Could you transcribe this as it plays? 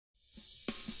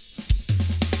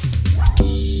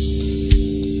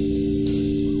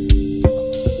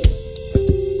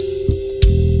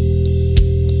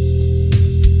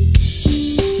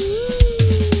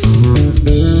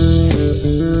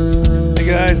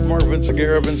Mark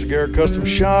Vinciguerra, Vinciguerra Custom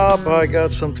Shop. I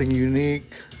got something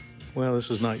unique. Well, this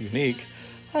is not unique.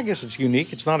 I guess it's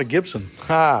unique. It's not a Gibson.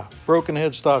 Ha! Broken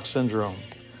headstock syndrome.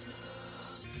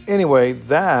 Anyway,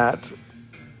 that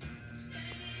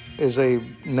is a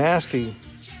nasty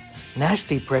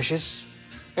precious.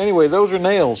 Anyway, those are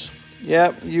nails.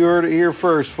 Yep, you heard it here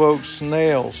first, folks.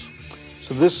 Nails.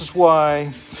 So this is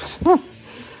why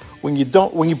when you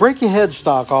break your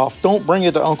headstock off, don't bring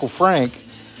it to Uncle Frank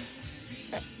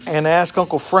and ask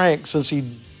Uncle Frank, since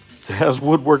he has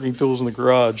woodworking tools in the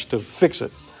garage, to fix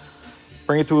it.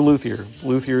 Bring it to a luthier.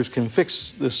 Luthiers can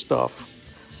fix this stuff.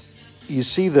 You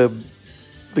see the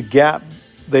gap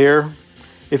there?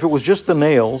 If it was just the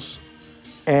nails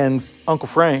and Uncle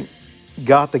Frank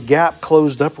got the gap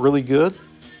closed up really good,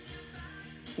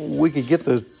 we could get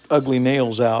the ugly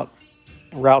nails out,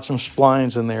 route some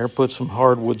splines in there, put some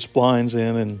hardwood splines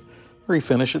in and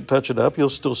refinish it, touch it up. You'll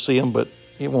still see them, but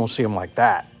you won't see them like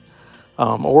that.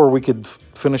 Or we could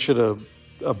finish it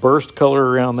a burst color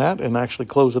around that and actually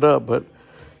close it up. But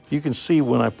you can see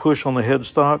when I push on the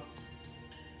headstock,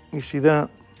 you see that?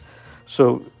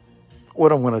 So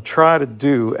what I'm going to try to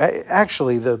do,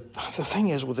 actually the thing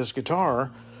is with this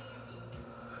guitar,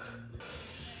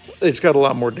 it's got a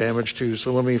lot more damage too.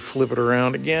 So let me flip it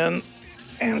around again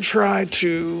and try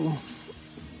to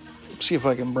see if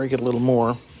I can break it a little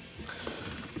more.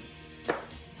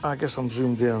 I guess I'm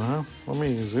zoomed in, huh? Let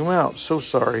me zoom out. So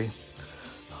sorry.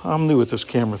 I'm new at this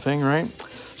camera thing, right?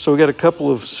 So we got a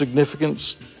couple of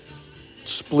significant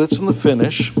splits in the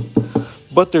finish,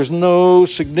 but there's no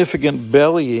significant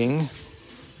bellying.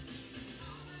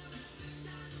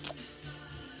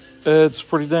 It's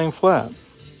pretty dang flat.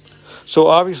 So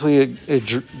obviously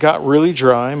it got really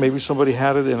dry. Maybe somebody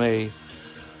had it in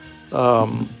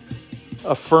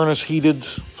a furnace heated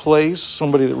place.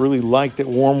 Somebody that really liked it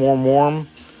warm.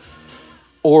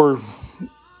 Or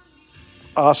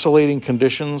oscillating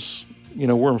conditions. You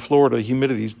know, we're in Florida,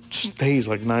 humidity stays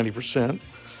like 90%.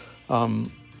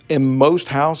 In most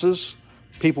houses,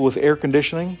 people with air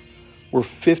conditioning were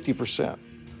 50%.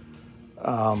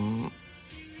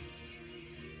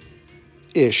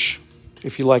 Ish,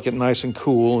 if you like it nice and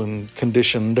cool and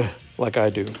conditioned like I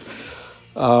do.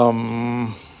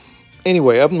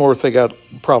 Anyway, up north, they got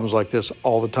problems like this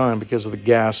all the time because of the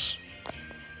gas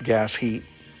heat,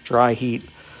 dry heat.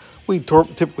 We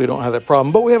typically don't have that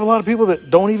problem, but we have a lot of people that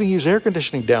don't even use air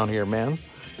conditioning down here, man.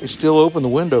 They still open the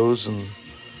windows and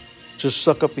just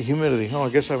suck up the humidity. Oh, I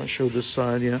guess I haven't showed this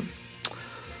side yet.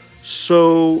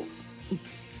 So,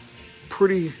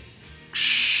 pretty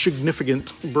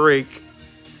significant break.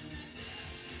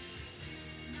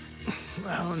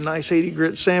 Oh, nice 80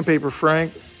 grit sandpaper,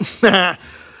 Frank. I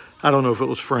don't know if it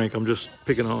was Frank. I'm just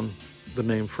picking on the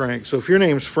name Frank. So if your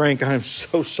name's Frank, I'm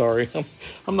so sorry.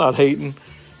 I'm not hating.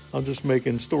 I'm just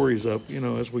making stories up, you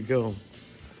know, as we go.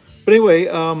 But anyway,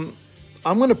 I'm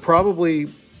going to probably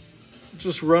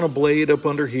just run a blade up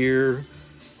under here,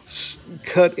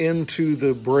 cut into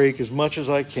the break as much as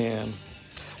I can.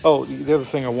 Oh, the other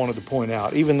thing I wanted to point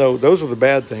out, even though those are the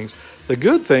bad things, the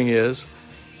good thing is,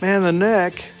 man, the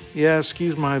neck, yeah,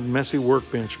 excuse my messy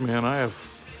workbench, man. I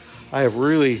have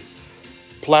really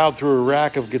plowed through a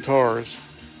rack of guitars.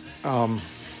 A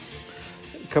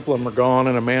couple of them are gone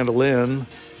and a mandolin.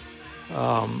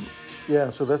 Yeah,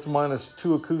 so that's minus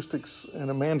 2 acoustics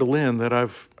and a mandolin that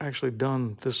I've actually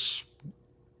done this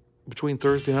between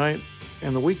Thursday night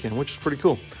and the weekend, which is pretty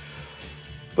cool.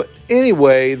 But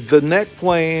anyway, the neck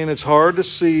plane, it's hard to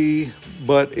see,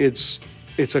 but it's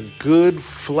a good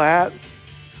flat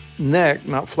neck,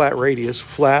 not flat radius,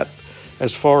 flat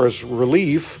as far as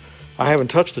relief. I haven't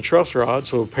touched the truss rod,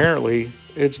 so apparently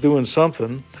it's doing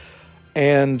something.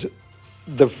 And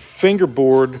the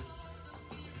fingerboard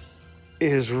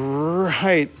is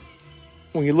right,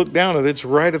 when you look down at it, it's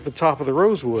right at the top of the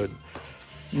rosewood.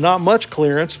 Not much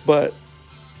clearance, but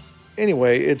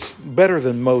anyway, it's better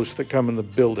than most that come in the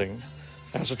building.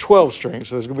 That's a 12 string,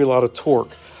 so there's going to be a lot of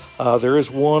torque. There is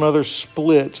one other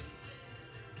split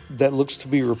that looks to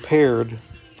be repaired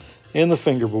in the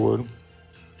fingerboard,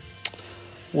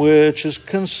 which is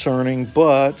concerning,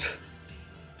 but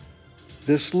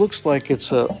this looks like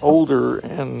it's older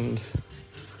and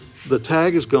the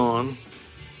tag is gone.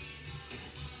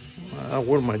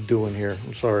 What am I doing here?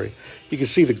 I'm sorry. You can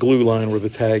see the glue line where the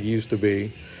tag used to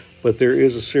be, but there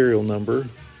is a serial number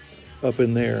up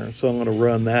in there, so I'm going to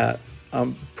run that.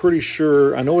 I'm pretty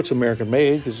sure, I know it's American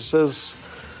made because it says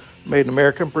made in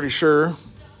America. I'm pretty sure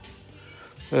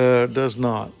it does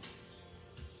not.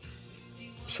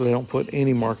 So they don't put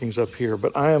any markings up here,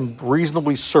 but I am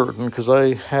reasonably certain because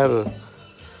I had an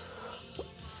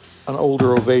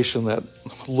older Ovation that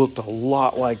looked a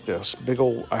lot like this. Big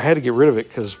old, I had to get rid of it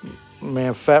because,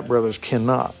 man, fat brothers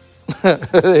cannot.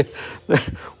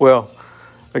 Well,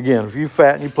 again, if you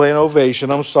fat and you play an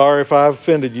ovation, I'm sorry if I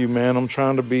offended you, man. I'm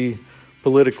trying to be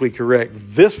politically correct.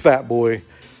 This fat boy,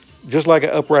 just like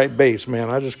an upright bass, man,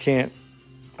 I just can't,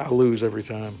 I lose every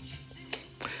time.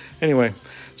 Anyway,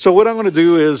 so what I'm going to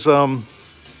do is,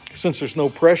 since there's no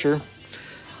pressure,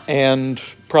 and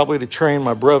probably to train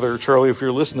my brother, Charlie, if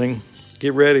you're listening,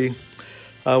 get ready.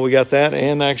 We got that,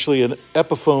 and actually an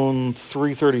Epiphone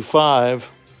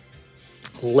 335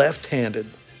 left-handed,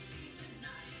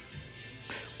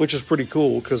 which is pretty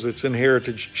cool because it's in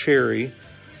Heritage Cherry,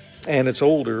 and it's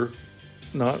older,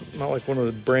 not like one of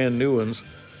the brand new ones.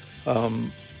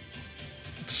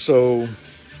 So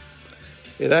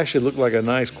it actually looked like a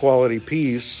nice quality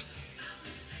piece.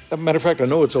 As a matter of fact, I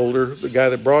know it's older. The guy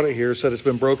that brought it here said it's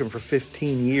been broken for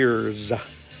 15 years.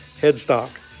 Headstock,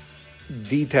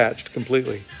 detached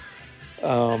completely.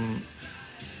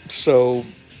 So,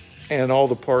 and all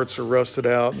the parts are rusted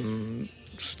out and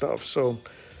stuff. So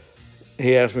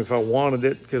he asked me if I wanted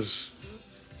it because,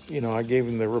 you know, I gave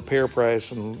him the repair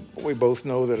price, and we both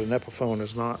know that an Epiphone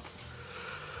is not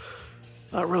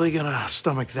really gonna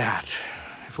stomach that.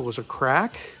 If it was a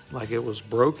crack, like it was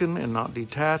broken and not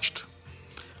detached,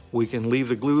 we can leave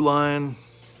the glue line,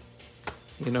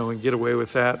 you know, and get away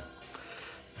with that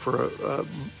for a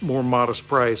more modest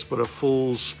price. But a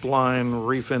full spline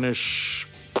refinish,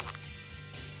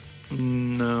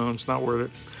 no, it's not worth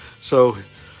it. So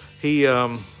he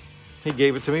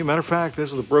gave it to me. Matter of fact,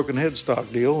 this is a broken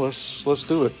headstock deal. Let's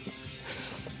do it.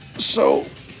 So,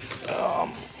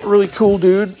 really cool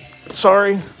dude.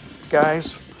 Sorry,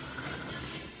 guys.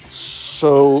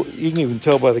 So you can even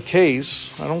tell by the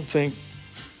case. I don't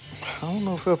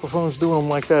know if Epiphone's doing them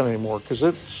like that anymore, because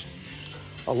it's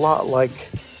a lot like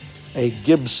a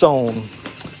Gibson.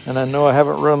 And I know I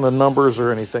haven't run the numbers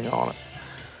or anything on it.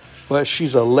 But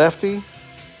she's a lefty.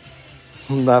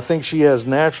 I think she has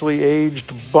naturally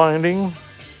aged binding,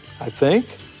 I think.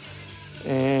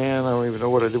 And I don't even know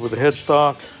what I did with the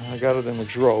headstock. I got it in a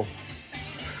drawer.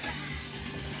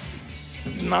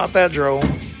 Not that drawer.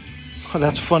 Oh,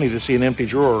 that's funny to see an empty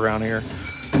drawer around here.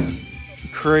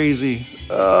 Crazy.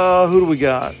 Who do we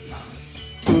got?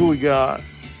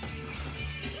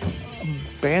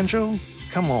 Banjo?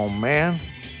 Come on, man.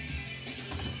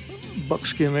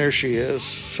 Buckskin, there she is.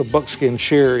 So Buckskin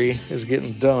Cherry is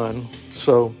getting done.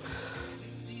 So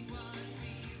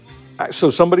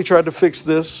somebody tried to fix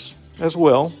this as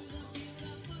well,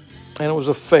 and it was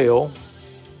a fail.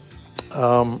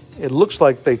 It looks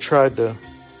like they tried to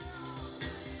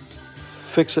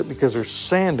fix it because there's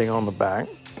sanding on the back.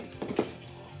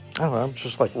 I don't know, I'm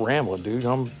just like rambling, dude.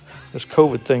 This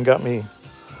COVID thing got me,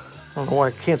 I don't know why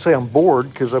I can't say I'm bored,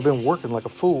 because I've been working like a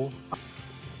fool.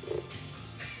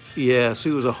 Yeah, see,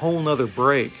 it was a whole nother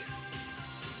break.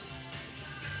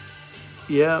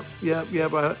 Yep,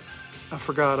 I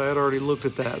forgot, I had already looked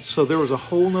at that. So there was a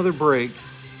whole nother break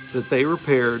that they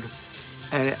repaired,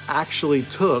 and it actually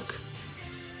took,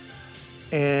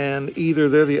 and either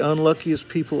they're the unluckiest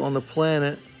people on the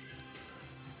planet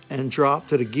and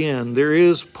dropped it again. There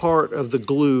is part of the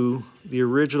glue, the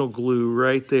original glue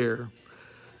right there.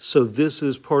 So this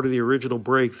is part of the original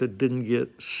break that didn't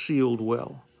get sealed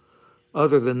well.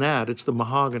 Other than that, it's the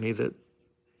mahogany that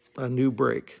a new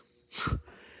break.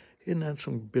 Isn't that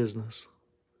some business?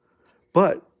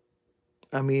 But,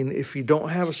 I mean, if you don't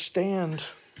have a stand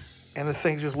and the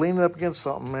thing's just leaning up against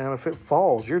something, man, if it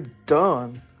falls, you're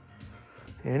done.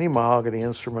 Any mahogany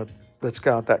instrument that's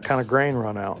got that kind of grain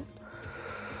run out.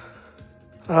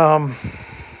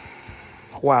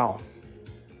 Wow.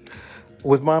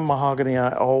 With my mahogany,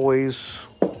 I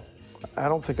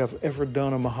don't think I've ever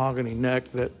done a mahogany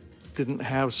neck that didn't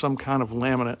have some kind of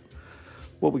laminate.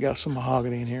 Well, we got some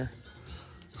mahogany in here.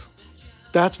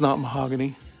 That's not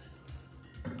mahogany.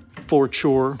 For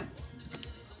sure.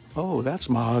 Oh, that's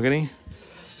mahogany.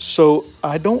 So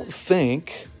I don't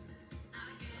think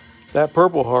that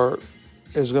Purple Heart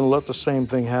is going to let the same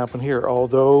thing happen here.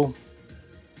 Although,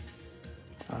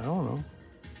 I don't know.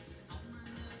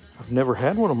 I've never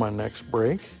had one of my necks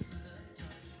break.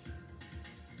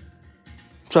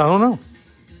 So I don't know.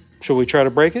 Shall we try to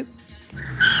break it?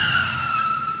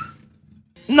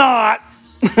 Not.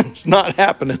 It's not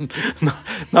happening.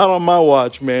 Not on my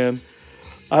watch, man.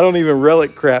 I don't even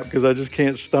relic crap because I just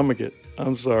can't stomach it.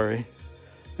 I'm sorry.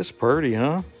 It's pretty,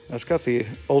 huh? That's got the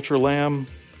Ultra Lamb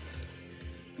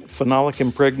phenolic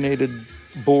impregnated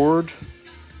board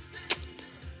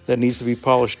that needs to be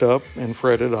polished up and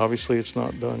fretted. Obviously, it's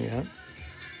not done yet.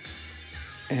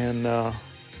 And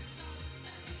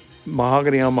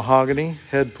mahogany on mahogany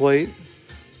head plate.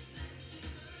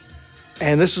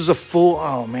 And this is a full,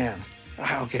 oh man.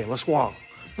 Okay, let's walk.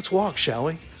 Let's walk, shall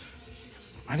we?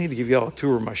 I need to give y'all a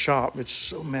tour of my shop. It's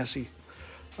so messy.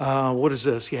 What is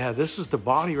this? Yeah, this is the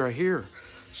body right here.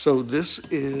 So this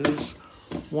is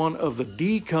one of the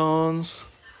decons.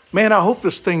 Man, I hope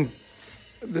this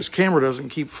camera doesn't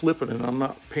keep flipping and I'm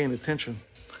not paying attention.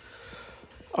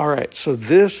 All right, so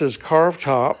this is carved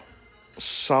top,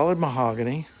 solid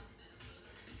mahogany,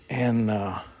 and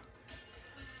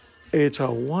it's a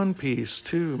one piece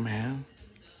too, man.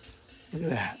 Look at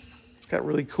that. It's got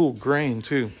really cool grain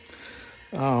too.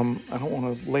 I don't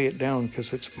want to lay it down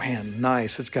because it's, man,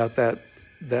 nice. It's got that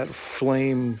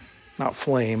flame, not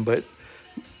flame, but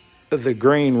the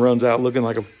grain runs out looking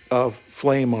like a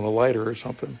flame on a lighter or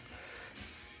something.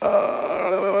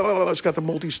 It's got the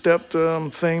multi-stepped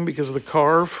thing because of the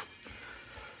carve.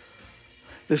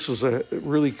 This is a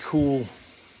really cool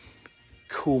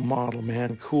model,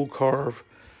 man. Cool carve.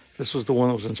 This was the one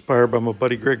that was inspired by my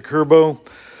buddy Greg Curbo.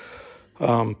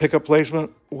 Pickup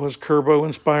placement was Curbo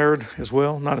inspired as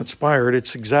well. Not inspired,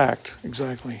 it's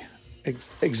exactly.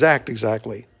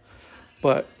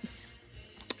 But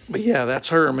yeah, that's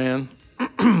her, man.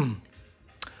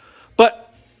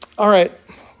 But all right,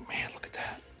 man, look at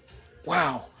that.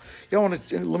 Wow. Y'all want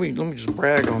to let me just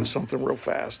brag on something real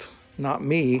fast. Not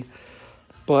me,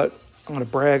 but I'm gonna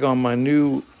brag on my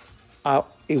new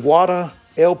Iwata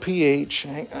LPH.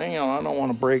 Hang on, I don't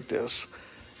want to break this.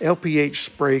 LPH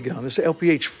spray gun. This is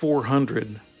LPH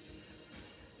 400.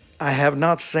 I have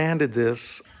not sanded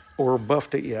this or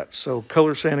buffed it yet. So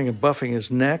color sanding and buffing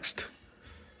is next.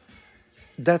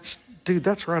 Dude,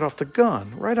 that's right off the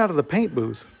gun, right out of the paint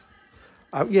booth.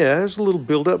 Yeah, there's a little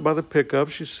buildup by the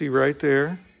pickups you see right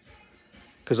there.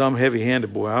 Because I'm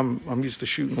heavy-handed, boy. I'm used to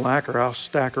shooting lacquer. I'll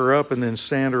stack her up and then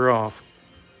sand her off.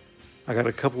 I got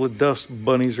a couple of dust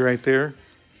bunnies right there.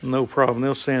 No problem.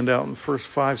 They'll sand out in the first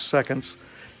 5 seconds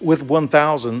with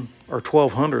 1,000 or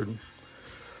 1,200.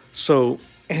 So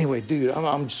anyway, dude,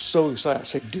 I'm so excited. I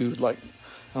say dude, like,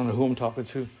 I don't know who I'm talking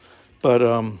to. But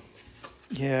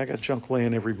yeah, I got junk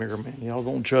laying everywhere, man. Y'all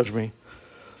don't judge me.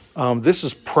 This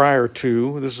is prior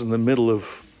to. This is in the middle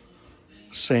of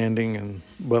sanding and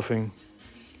buffing.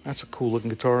 That's a cool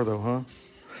looking guitar though, huh?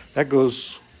 That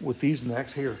goes with these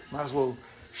necks here. Might as well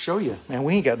show you. Man,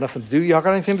 we ain't got nothing to do. Y'all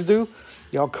got anything to do?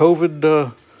 Y'all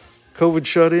COVID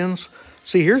shut-ins?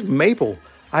 See, here's maple.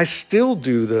 I still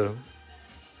do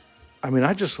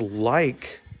I just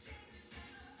like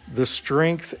the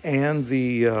strength and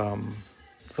the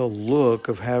look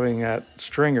of having that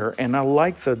stringer. And I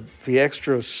like the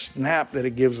extra snap that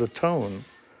it gives the tone.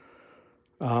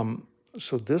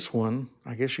 So this one,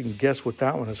 I guess you can guess what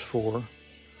that one is for.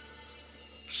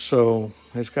 So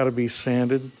it's got to be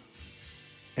sanded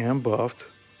and buffed.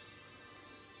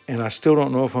 And I still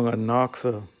don't know if I'm going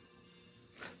to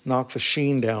knock the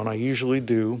sheen down. I usually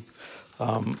do.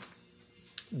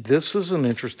 This is an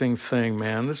interesting thing,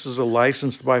 man. This is a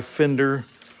licensed by Fender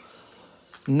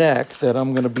neck that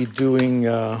I'm going to be doing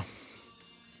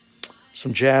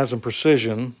some jazz and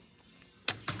precision.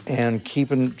 And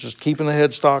keeping the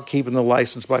headstock, keeping the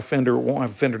license by Fender. It won't have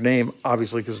a Fender name,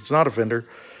 obviously, because it's not a Fender.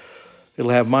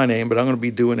 It'll have my name, but I'm going to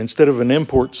be doing, instead of an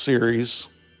import series,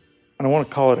 I don't want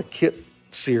to call it a kit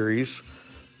series,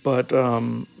 but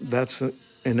that's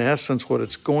in essence what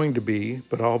it's going to be.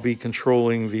 But I'll be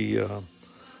controlling the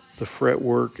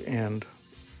fretwork, and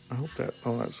I hope that,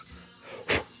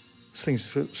 this thing's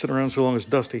sitting around so long it's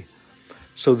dusty.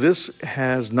 So this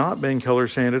has not been color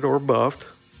sanded or buffed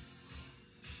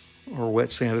or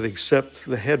wet sanded, except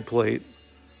the head plate,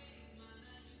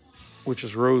 which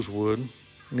is rosewood. It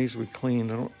needs to be cleaned.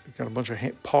 Got a bunch of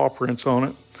paw prints on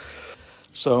it.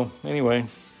 So anyway,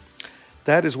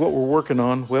 that is what we're working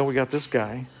on. Well, we got this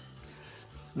guy.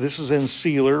 This is in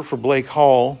sealer for Blake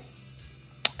Hall,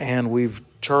 and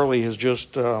Charlie has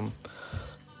just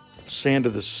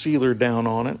sanded the sealer down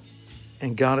on it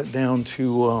and got it down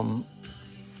to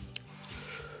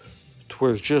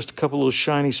where there's just a couple of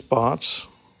shiny spots.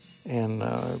 And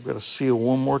I've got to seal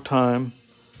one more time,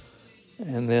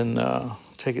 and then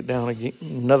take it down again,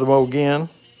 another mow again.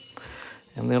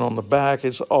 And then on the back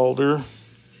is alder.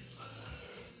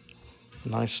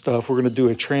 Nice stuff. We're going to do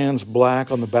a trans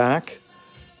black on the back,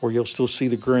 where you'll still see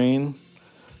the grain,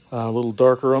 a little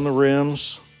darker on the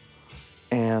rims,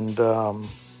 and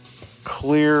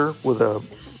clear with a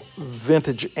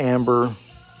vintage amber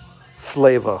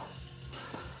flavor.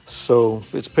 So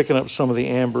it's picking up some of the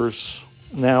ambers.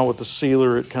 Now with the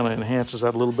sealer, it kind of enhances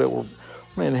that a little bit. We're going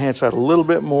to enhance that a little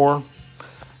bit more.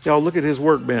 Y'all look at his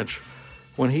workbench.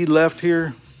 When he left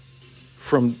here,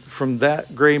 from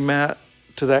that gray mat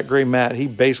to that gray mat, he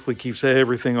basically keeps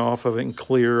everything off of it and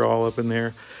clear all up in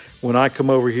there. when I come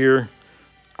over here,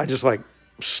 I just like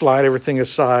slide everything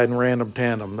aside and random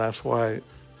tandem. That's why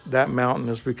that mountain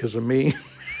is because of me.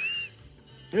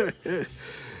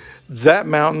 That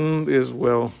mountain is,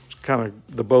 well, kind of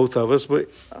the both of us, but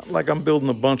like I'm building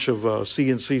a bunch of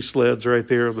CNC sleds right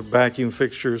there, the vacuum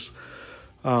fixtures,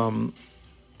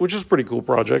 which is a pretty cool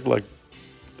project. Like,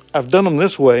 I've done them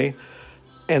this way,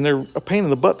 and they're a pain in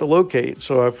the butt to locate.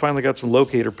 So I finally got some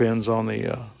locator pins on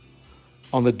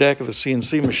the deck of the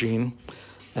CNC machine,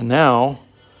 and now,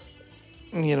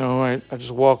 you know, I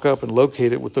just walk up and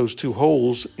locate it with those two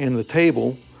holes in the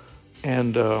table,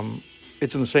 and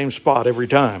it's in the same spot every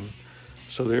time.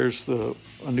 So there's a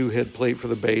new head plate for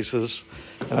the bases,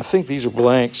 and I think these are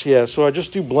blanks. Yeah, so I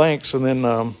just do blanks, and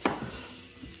then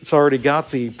it's already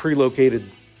got the pre-located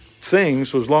thing.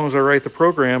 So as long as I write the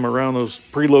program around those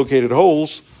pre-located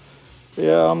holes,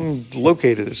 yeah, I'm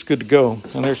located. It's good to go.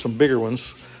 And there's some bigger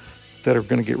ones that are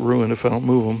going to get ruined if I don't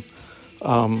move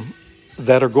them.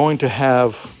 That are going to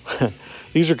have,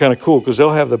 these are kind of cool because they'll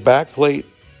have the back plate,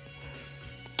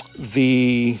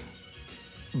 the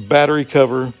battery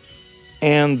cover,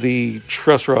 and the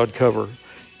truss rod cover.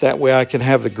 That way I can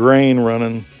have the grain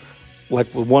running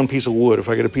like with one piece of wood. If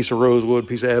I get a piece of rosewood,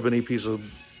 piece of ebony, piece of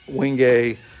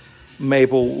wingay,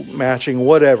 maple, matching,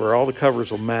 whatever, all the covers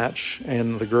will match,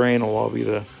 and the grain will all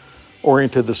be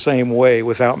oriented the same way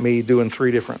without me doing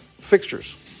 3 different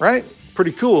fixtures, right?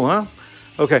 Pretty cool, huh?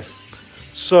 Okay,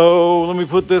 so let me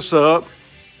put this up,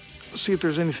 see if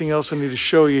there's anything else I need to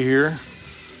show you here.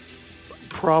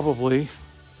 Probably.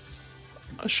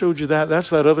 I showed you that. That's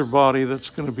that other body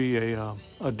that's going to be a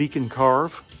Deacon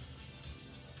carve.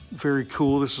 Very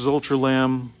cool. This is Ultra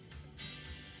Lamb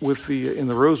with in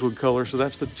the rosewood color. So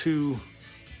that's the 2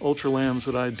 Ultra Lambs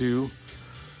that I do.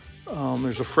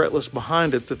 There's a fretless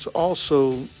behind it that's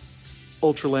also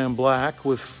Ultra Lamb black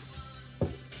with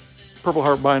Purple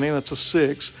Heart binding. That's a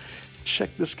 6.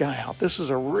 Check this guy out. This is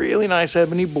a really nice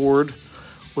ebony board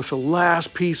with the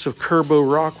last piece of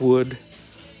Kerbo rockwood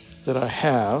that I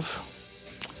have.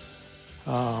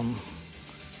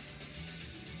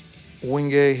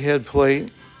 Wingay head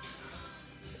plate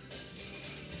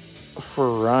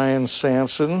for Ryan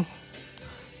Sampson,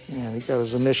 and he got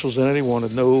his initials in it. He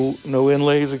wanted no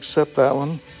inlays except that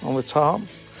one on the top.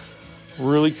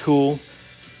 Really cool.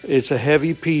 It's a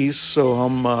heavy piece, so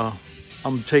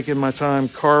I'm taking my time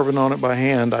carving on it by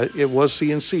hand. It was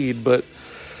CNC'd, but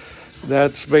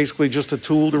that's basically just a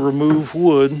tool to remove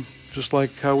wood, just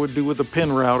like I would do with a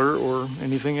pin router or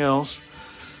anything else.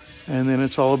 And then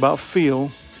it's all about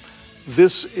feel.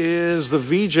 This is the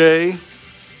VJ.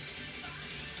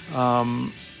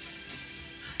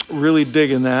 Really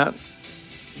digging that.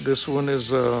 This one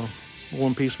is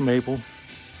one-piece maple.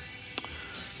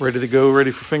 Ready to go,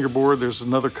 ready for fingerboard. There's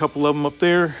another couple of them up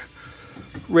there,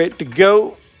 ready to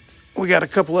go. We got a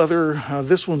couple other,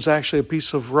 this one's actually a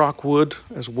piece of rockwood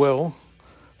as well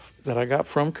that I got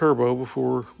from Kerbo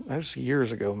before. That's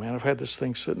years ago, man. I've had this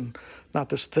thing sitting, not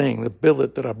this thing, the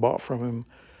billet that I bought from him,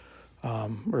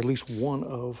 or at least one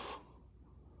of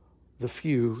the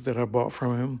few that I bought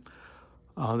from him.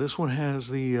 This one has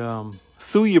the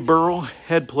Thuya burl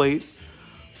head plate.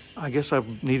 I guess I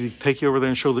need to take you over there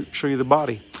and show you the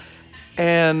body.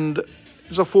 And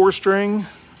it's a 4-string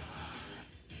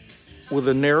with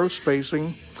a narrow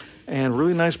spacing and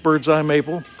really nice bird's eye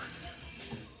maple.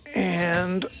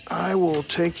 And I will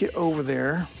take you over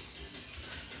there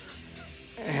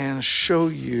and show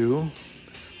you.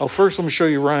 Oh, first let me show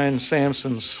you Ryan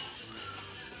Sampson's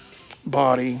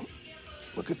body.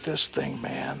 Look at this thing,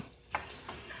 man.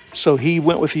 So he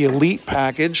went with the Elite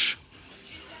package,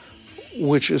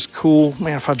 which is cool.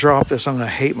 Man, if I drop this, I'm going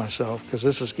to hate myself because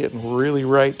this is getting really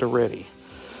right to ready.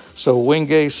 So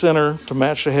Wingay center to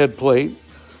match the head plate.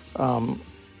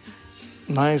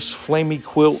 Nice flamey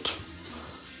quilt.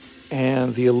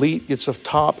 And the Elite gets a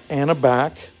top and a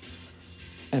back.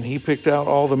 And he picked out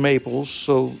all the maples,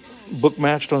 so book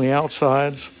matched on the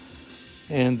outsides.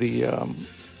 And the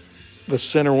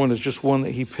center one is just one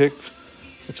that he picked.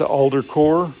 It's an alder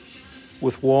core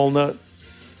with walnut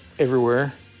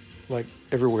everywhere, like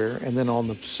everywhere. And then on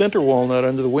the center walnut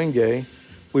under the Wingay,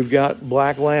 we've got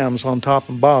black lambs on top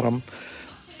and bottom.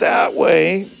 That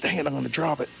way, dang it, I'm going to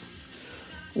drop it.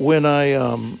 When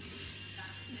I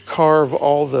carve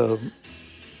all the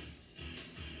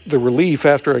relief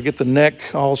after I get the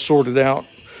neck all sorted out,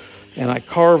 and I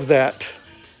carve that.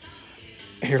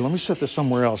 Here, let me set this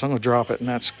somewhere else. I'm going to drop it, and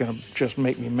that's going to just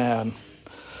make me mad.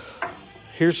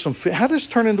 Here's some, how does this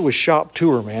turn into a shop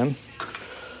tour, man?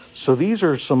 So these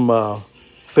are some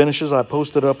finishes I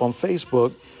posted up on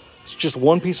Facebook. It's just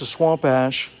one piece of swamp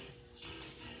ash.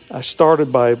 I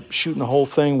started by shooting the whole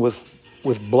thing with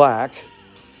with black.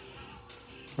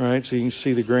 Right, so you can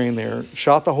see the grain there.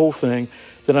 Shot the whole thing.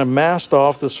 Then I masked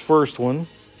off this first one,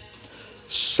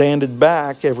 sanded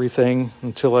back everything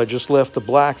until I just left the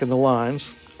black in the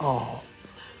lines. Oh,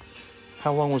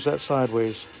 how long was that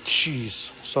sideways?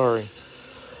 Jeez, sorry.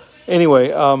 Anyway,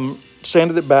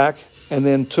 sanded it back and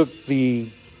then took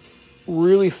the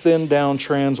really thin down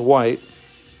trans white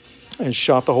and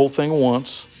shot the whole thing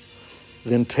once.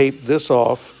 Then taped this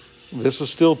off. This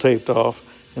is still taped off.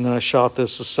 And then I shot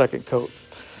this a second coat.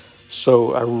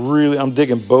 So I'm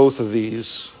digging both of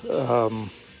these.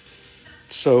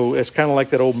 So it's kind of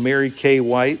like that old Mary Kay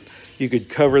white. You could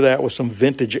cover that with some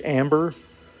vintage amber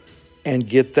and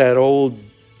get that old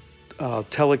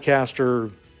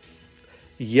Telecaster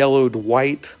yellowed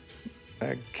white,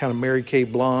 that kind of Mary Kay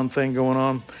blonde thing going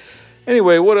on.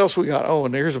 Anyway, what else we got? Oh,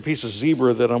 and here's a piece of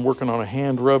zebra that I'm working on a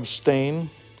hand rub stain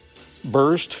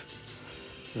burst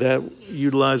that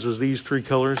utilizes these three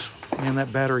colors. Man,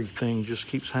 that battery thing just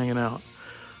keeps hanging out.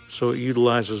 So it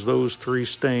utilizes those three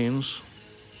stains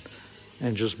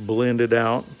and just blend it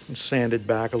out and sand it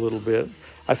back a little bit.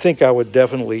 I think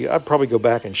I'd probably go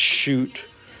back and shoot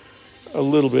a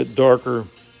little bit darker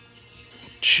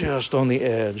just on the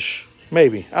edge.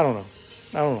 Maybe, I don't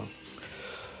know.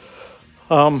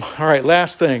 All right,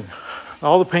 last thing.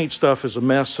 All the paint stuff is a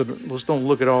mess, so let's don't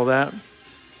look at all that.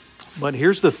 But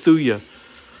here's the Thuya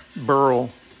burl.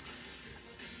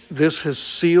 This has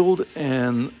sealed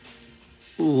and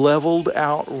leveled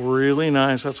out really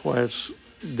nice. That's why it's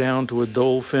down to a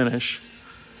dull finish.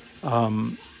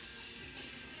 And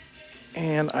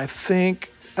I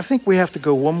think we have to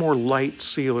go one more light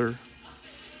sealer.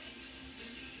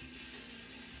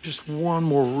 Just one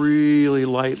more really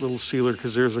light little sealer,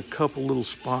 because there's a couple little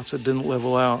spots that didn't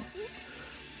level out,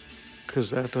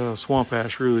 because that swamp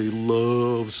ash really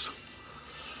loves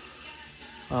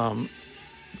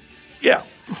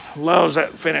loves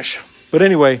that finish. But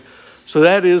anyway, so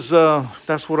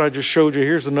that's what I just showed you.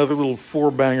 Here's another little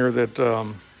four banger that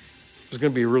is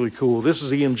going to be really cool. This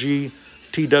is EMG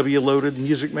TW loaded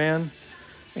Music Man,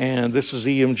 and this is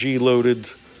EMG loaded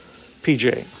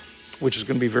PJ, which is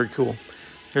going to be very cool.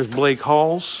 There's Blake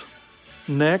Hall's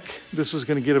neck. This is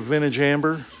going to get a vintage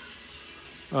amber.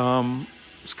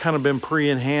 It's kind of been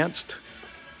pre-enhanced.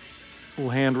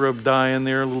 Little hand rub dye in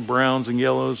there, little browns and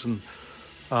yellows, and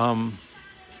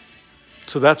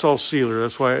so that's all sealer.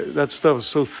 That's why that stuff is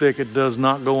so thick it does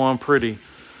not go on pretty.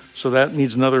 So that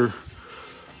needs another,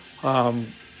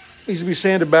 needs to be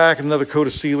sanded back, another coat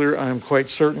of sealer, I'm quite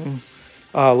certain.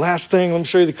 Last thing, let me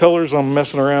show you the colors I'm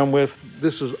messing around with.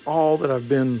 This is all that I've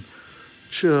been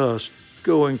just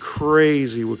going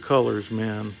crazy with colors,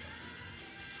 man.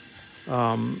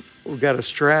 We've got a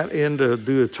Strat in to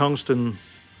do a tungsten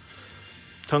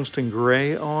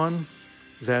gray on.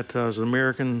 That is an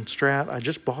American Strat. I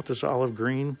just bought this olive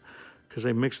green because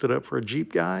they mixed it up for a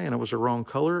Jeep guy and it was the wrong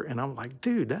color. And I'm like,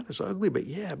 dude, that is ugly, but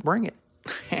yeah, bring it.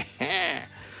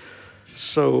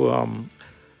 So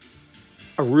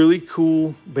a really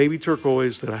cool baby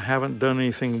turquoise that I haven't done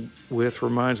anything with.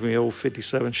 Reminds me of old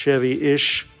 57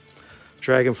 Chevy-ish.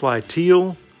 Dragonfly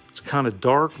teal. It's kind of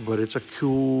dark, but it's a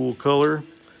cool color.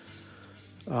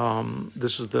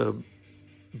 This is the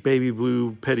baby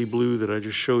blue, petty blue that I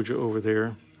just showed you over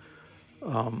there.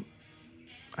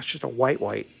 That's just a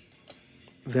white.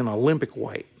 Then Olympic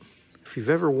white. If you've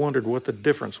ever wondered what the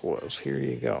difference was, here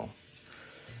you go.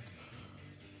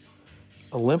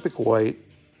 Olympic white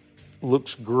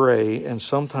looks gray and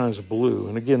sometimes blue.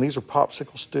 And again, these are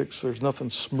popsicle sticks. There's nothing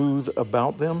smooth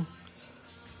about them.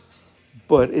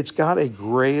 But it's got a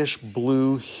grayish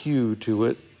blue hue to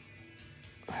it.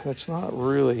 That's not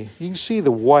really... You can see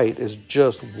the white is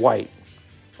just white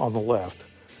on the left.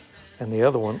 And the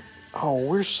other one... Oh,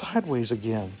 we're sideways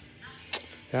again.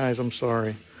 Guys, I'm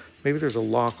sorry. Maybe there's a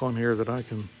lock on here that I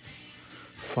can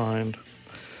find.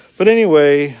 But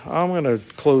anyway, I'm going to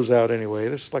close out anyway.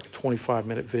 This is like a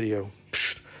 25-minute video.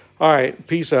 All right,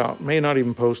 peace out. May not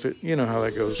even post it. You know how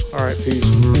that goes. All right, peace.